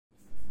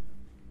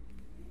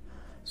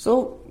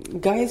So,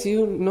 guys,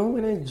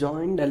 when I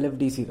joined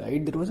LFDC,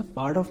 right, there was a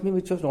part of me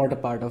which was not a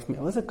part of me.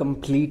 I was a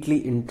completely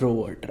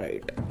introvert,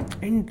 right?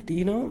 And,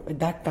 at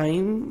that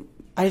time,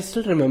 I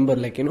still remember,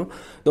 the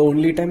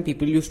only time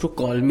people used to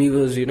call me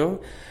was,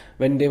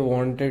 when they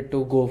wanted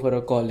to go for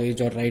a college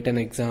or write an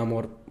exam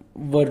or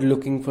were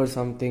looking for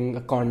something,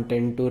 a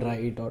content to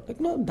write or,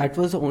 that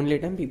was the only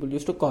time people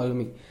used to call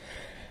me.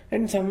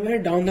 And somewhere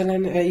down the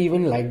line, I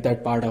even liked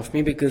that part of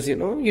me because, you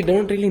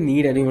don't really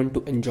need anyone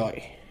to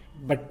enjoy.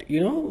 But,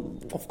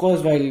 of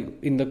course, while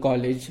in the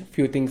college,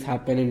 few things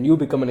happen and you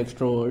become an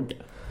extrovert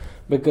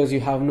because you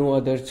have no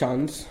other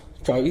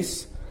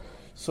choice.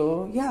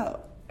 So, yeah.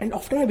 And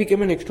after I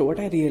became an extrovert,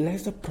 I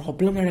realized the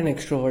problem that an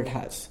extrovert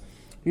has.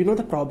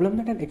 The problem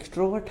that an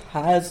extrovert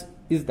has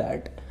is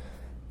that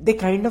they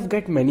kind of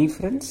get many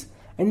friends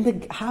and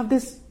they have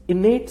this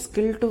innate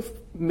skill to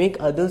make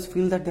others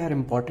feel that they are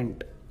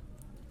important.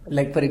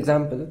 Like, for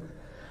example,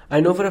 I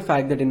know for a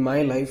fact that in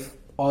my life,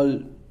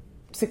 all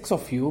 6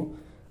 of you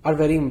are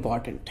very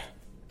important.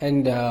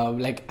 And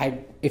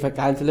if I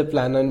cancel a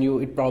plan on you,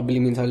 it probably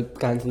means I'll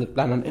cancel a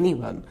plan on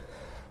anyone.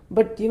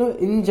 But,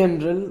 in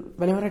general,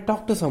 whenever I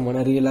talk to someone,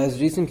 I realized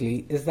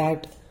recently is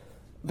that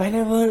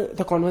whenever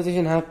the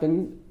conversation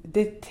happens,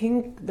 they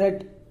think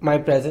that my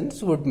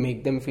presence would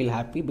make them feel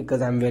happy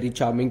because I'm very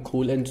charming,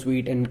 cool and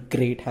sweet and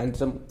great,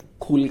 handsome,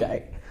 cool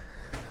guy,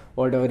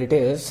 whatever it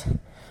is.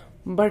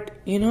 But,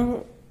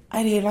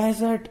 I realized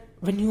that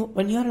when you're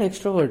an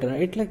extrovert,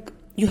 right,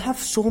 you have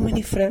so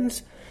many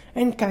friends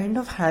and kind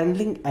of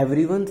handling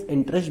everyone's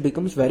interest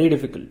becomes very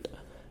difficult.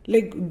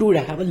 Dude,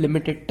 I have a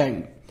limited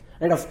time.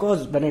 And of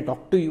course, when I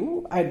talk to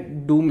you, I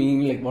do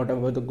mean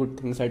whatever the good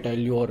things I tell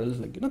you or else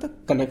the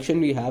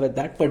connection we have at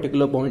that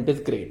particular point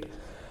is great.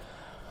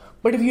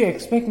 But if you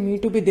expect me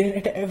to be there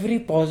at every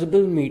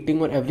possible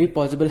meeting or every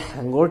possible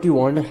hangout you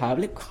want to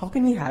have, how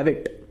can we have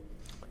it?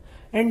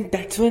 And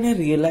that's when I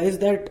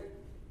realized that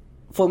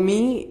for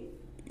me,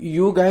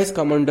 you guys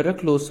come under a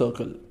close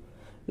circle.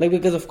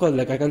 Because of course,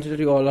 I consider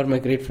you all are my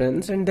great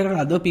friends and there are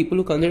other people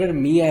who consider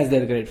me as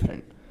their great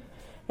friend.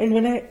 And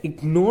when I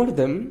ignore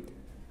them,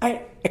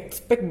 I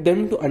expect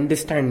them to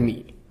understand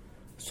me.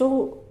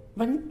 So,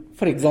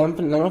 for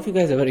example, none of you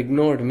guys ever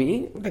ignored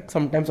me.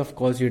 Sometimes, of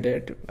course, you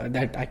did.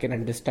 That I can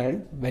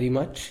understand very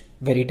much,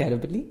 very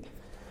terribly.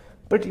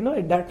 But,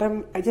 at that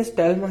time, I just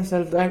tell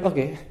myself that,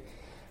 okay,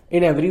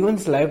 in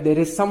everyone's life, there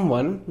is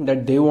someone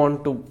that they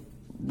want to,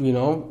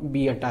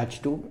 be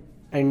attached to.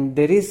 And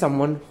there is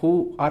someone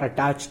who are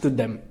attached to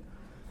them.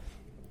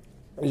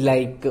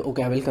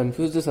 Okay, I will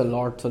confuse this a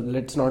lot, so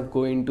let's not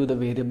go into the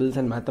variables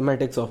and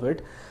mathematics of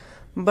it.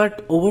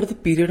 But over the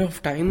period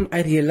of time,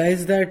 I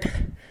realized that,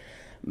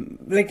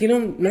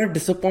 not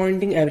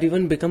disappointing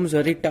everyone becomes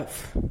very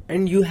tough.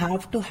 And you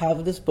have to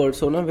have this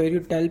persona where you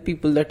tell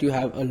people that you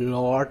have a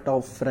lot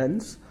of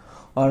friends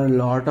or a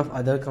lot of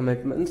other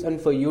commitments.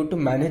 And for you to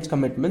manage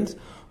commitments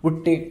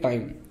would take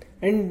time.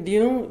 And,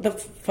 the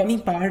funny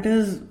part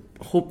is,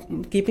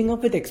 keeping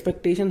up with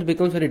expectations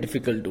becomes very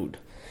difficult, dude.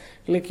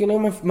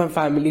 My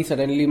family,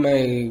 suddenly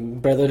my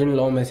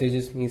brother-in-law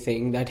messages me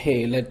saying that,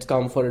 hey, let's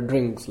come for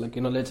drinks.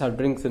 Let's have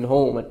drinks in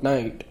home at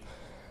night.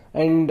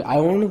 And I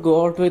want to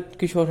go out with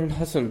Kishore and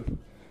Hassan.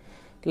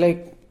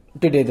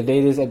 Today, the day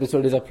this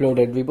episode is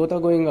uploaded, we both are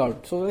going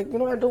out. So, I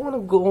don't want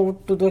to go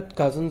to that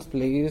cousin's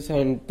place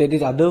and there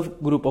is other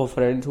group of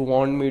friends who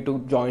want me to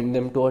join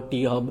them to a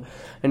tea hub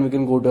and we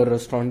can go to a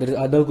restaurant. There is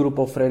other group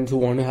of friends who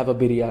want to have a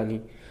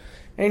biryani.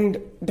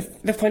 And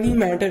the funny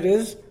matter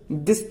is,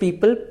 these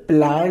people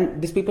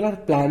are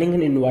planning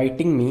and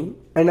inviting me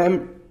and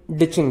I'm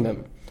ditching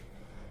them.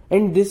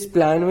 And this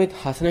plan with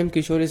Hassan and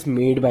Kishore is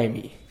made by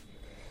me.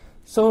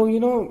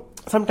 So,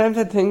 sometimes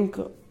I think,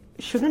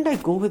 shouldn't I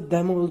go with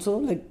them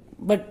also?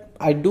 But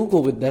I do go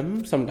with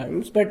them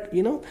sometimes. But,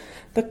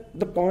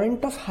 the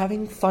point of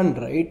having fun,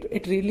 right?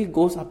 It really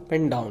goes up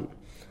and down.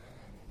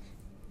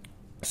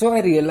 So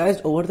I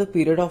realized over the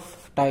period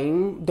of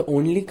time, the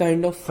only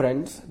kind of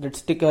friends that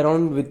stick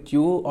around with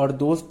you are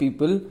those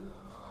people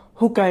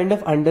who kind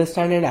of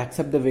understand and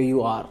accept the way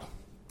you are.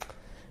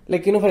 For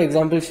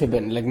example,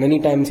 Shibin,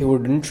 many times he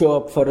wouldn't show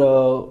up for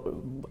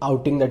a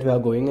outing that we are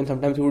going and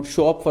sometimes he would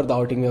show up for the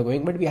outing we are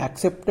going, but we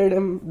accepted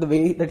him the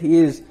way that he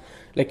is.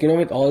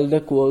 With all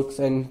the quirks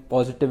and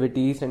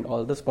positivities and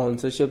all the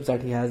sponsorships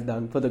that he has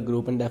done for the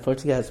group and the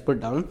efforts he has put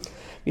down,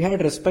 we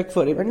had respect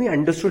for him and we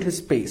understood his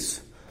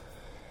space.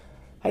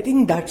 I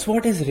think that's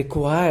what is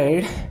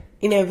required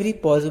in every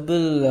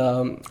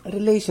possible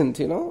relations,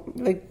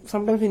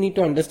 sometimes we need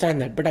to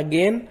understand that. But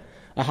again,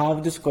 I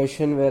have this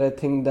question where I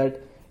think that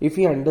if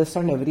we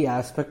understand every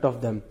aspect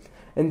of them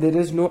and there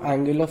is no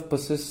angle of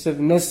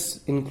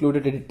possessiveness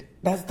included in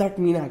it, does that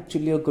mean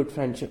actually a good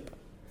friendship?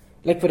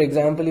 For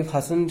example, if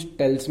Hassan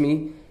tells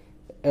me,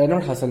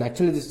 not Hassan,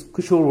 actually this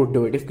Kishore would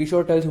do it. If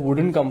Kishore tells he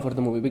wouldn't come for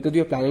the movie because we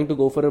are planning to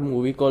go for a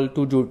movie called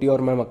Tu Jhoti Aur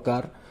Main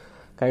Makkar,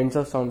 kinds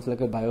of sounds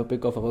like a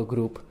biopic of our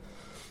group.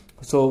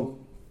 So,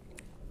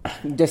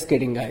 just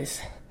kidding,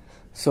 guys.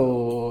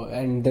 So,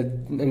 and the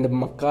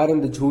Makkar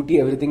and the Jhoti,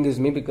 everything is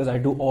me because I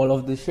do all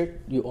of this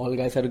shit. You all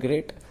guys are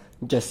great.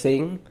 Just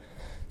saying.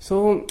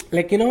 So,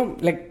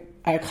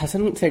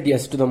 Hassan said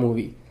yes to the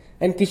movie.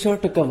 And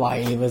Kishore took a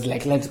while. He was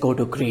like, let's go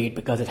to Crete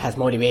because it has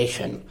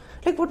motivation.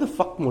 Like, what the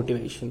fuck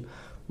motivation?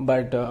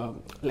 But,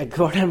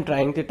 what I'm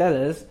trying to tell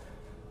is,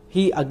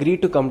 he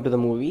agreed to come to the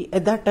movie.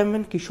 At that time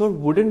when Kishore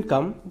wouldn't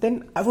come,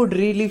 then I would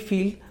really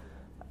feel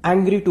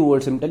angry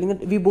towards him, telling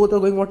that we both are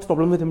going, what's the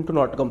problem with him to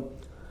not come?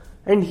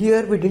 And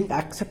here we didn't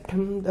accept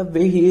him the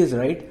way he is,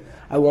 right?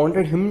 I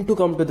wanted him to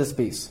come to the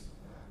space.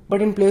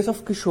 But in place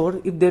of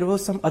Kishore, if there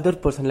was some other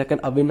person like an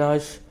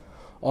Avinash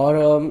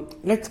or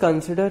let's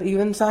consider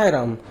even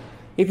Sairam,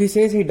 if he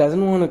says he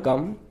doesn't want to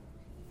come,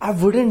 I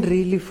wouldn't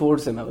really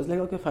force him. I was like,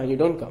 okay, fine, you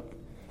don't come.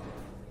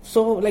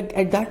 So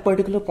at that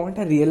particular point,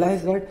 I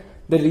realized that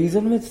the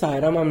reason with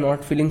Sairam I'm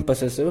not feeling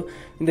possessive,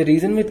 and the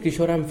reason with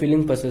Kishore I'm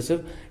feeling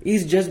possessive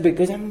is just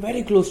because I'm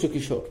very close to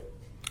Kishore.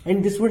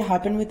 And this would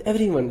happen with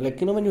everyone.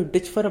 When you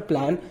ditch for a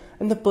plan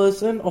and the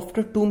person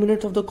after 2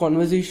 minutes of the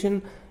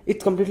conversation,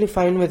 it's completely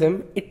fine with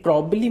him, it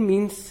probably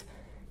means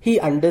he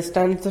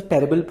understands the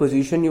terrible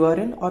position you are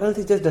in, or else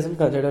he just doesn't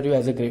consider you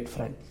as a great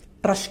friend.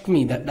 Trust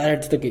me,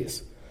 that's the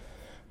case.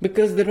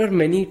 Because there were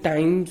many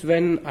times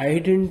when I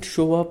didn't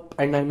show up,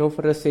 and I know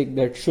for a sake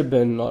that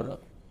Shibin or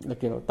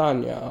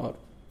Tanya or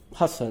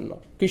Hassan or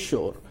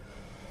Kishore,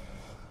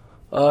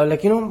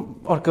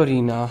 or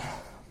Karina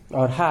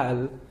or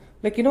Hal,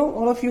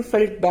 all of you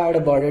felt bad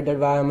about it, that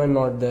why am I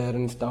not there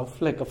and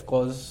stuff, of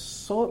course.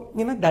 So,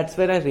 that's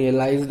where I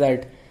realized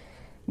that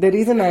there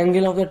is an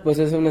angle of that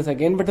possessiveness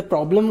again, but the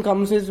problem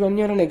comes is when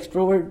you're an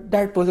extrovert,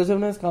 that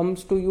possessiveness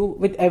comes to you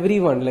with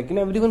everyone,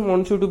 everyone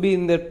wants you to be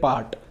in their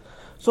part.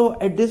 So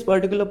at this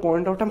particular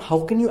point of time,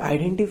 how can you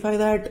identify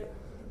that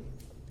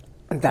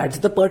that's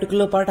the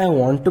particular part I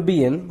want to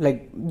be in?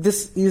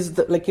 This is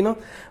the,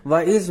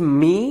 why is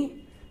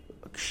me,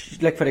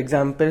 for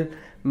example,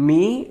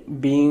 me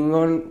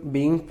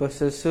being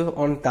possessive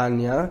on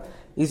Tanya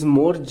is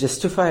more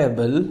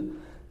justifiable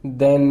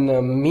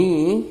than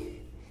me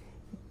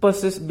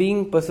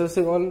being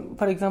possessive on,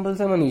 for example,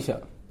 say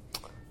Manisha.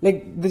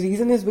 The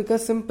reason is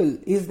because simple,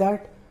 is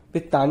that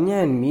with Tanya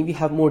and me, we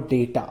have more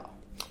data,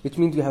 which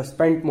means we have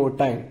spent more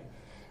time.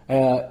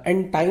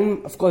 And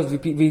time, of course,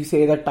 we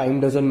say that time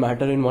doesn't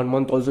matter. In 1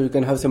 month also you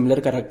can have similar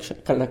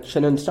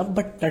connection and stuff,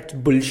 but that's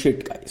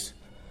bullshit, guys.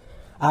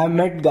 I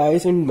met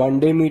guys in 1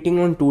 day meeting,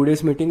 on 2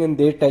 days meeting, and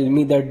they tell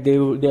me that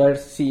they are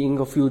seeing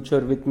a future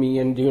with me,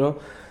 and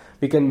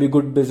we can be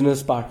good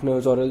business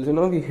partners, or else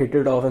we hit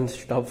it off and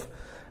stuff.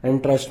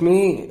 And trust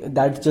me,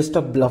 that's just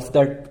a bluff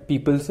that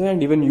people say,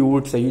 and even you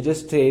would say. You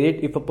just say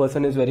it if a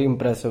person is very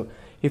impressive.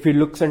 If he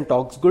looks and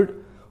talks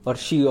good, or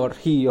she or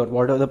he or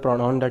whatever the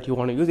pronoun that you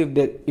want to use,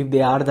 if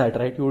they are that,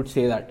 right, you would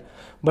say that.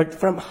 But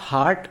from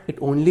heart, it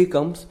only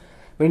comes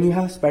when you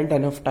have spent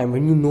enough time,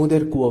 when you know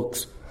their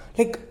quirks.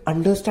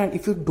 Understand,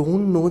 if you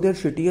don't know their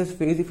shittiest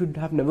face, if you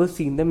have never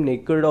seen them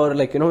naked or in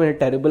a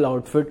terrible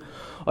outfit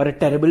or a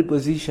terrible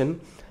position,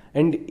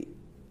 and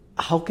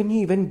how can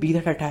you even be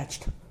that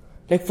attached?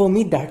 For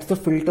me, that's the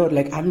filter.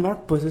 I'm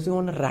not possessive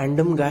on a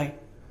random guy.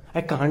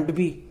 I can't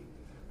be.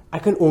 I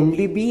can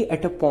only be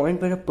at a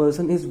point where a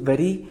person is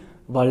very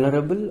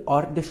vulnerable,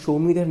 or they show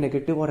me their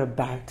negative or a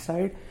bad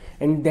side,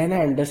 and then I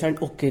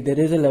understand, okay, there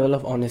is a level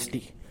of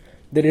honesty,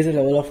 there is a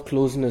level of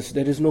closeness,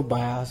 there is no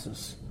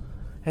biases,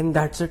 and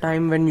that's the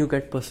time when you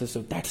get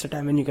possessive, that's the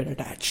time when you get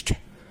attached.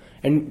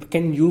 And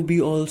can you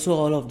be also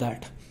all of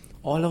that?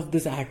 All of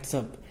this adds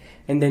up,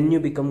 and then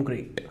you become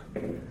great.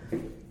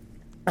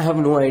 I have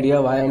no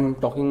idea why I'm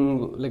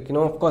talking,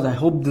 of course I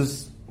hope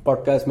this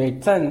podcast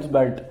made sense,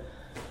 but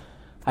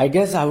I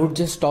guess I would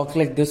just talk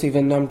like this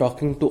even though I'm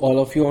talking to all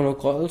of you on a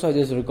call. So I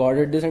just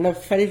recorded this and I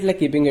felt like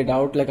keeping it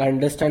out. I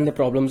understand the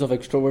problems of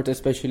extroverts,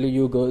 especially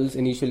you girls.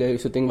 Initially I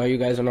used to think why you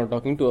guys are not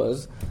talking to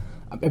us,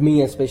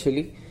 me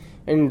especially.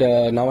 And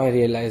now I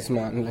realize,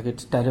 man,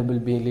 it's terrible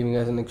being living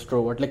as an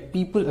extrovert.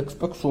 People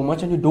expect so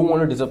much and you don't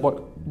want to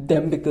disappoint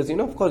them because,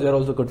 of course they're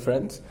also good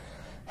friends.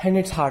 And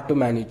it's hard to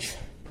manage.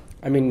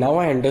 Now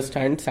I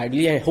understand.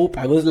 Sadly, I hope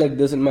I was like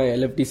this in my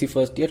LFTC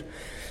first year.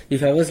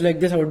 If I was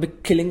like this, I would be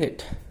killing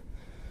it.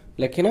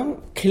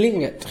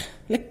 Killing it.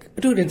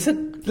 Dude, it's a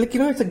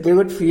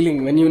good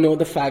feeling when you know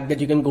the fact that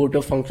you can go to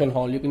a function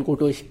hall, you can go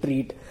to a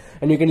street,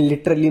 and you can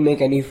literally make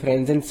any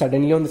friends, and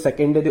suddenly on the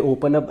second day they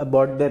open up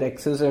about their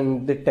exes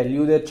and they tell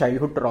you their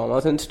childhood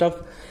traumas and stuff.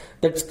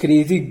 That's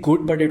crazy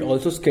good, but it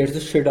also scares the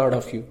shit out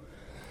of you.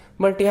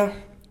 But yeah,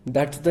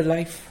 that's the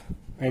life,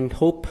 and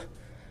hope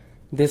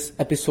this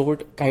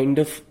episode kind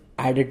of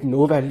added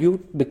no value,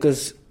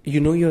 because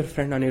your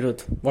friend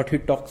Anirudh, what he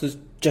talks is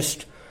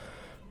just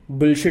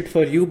bullshit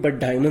for you but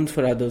diamonds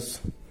for others.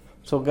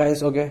 So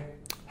guys, okay,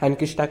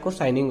 Hankish Taco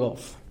signing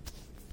off.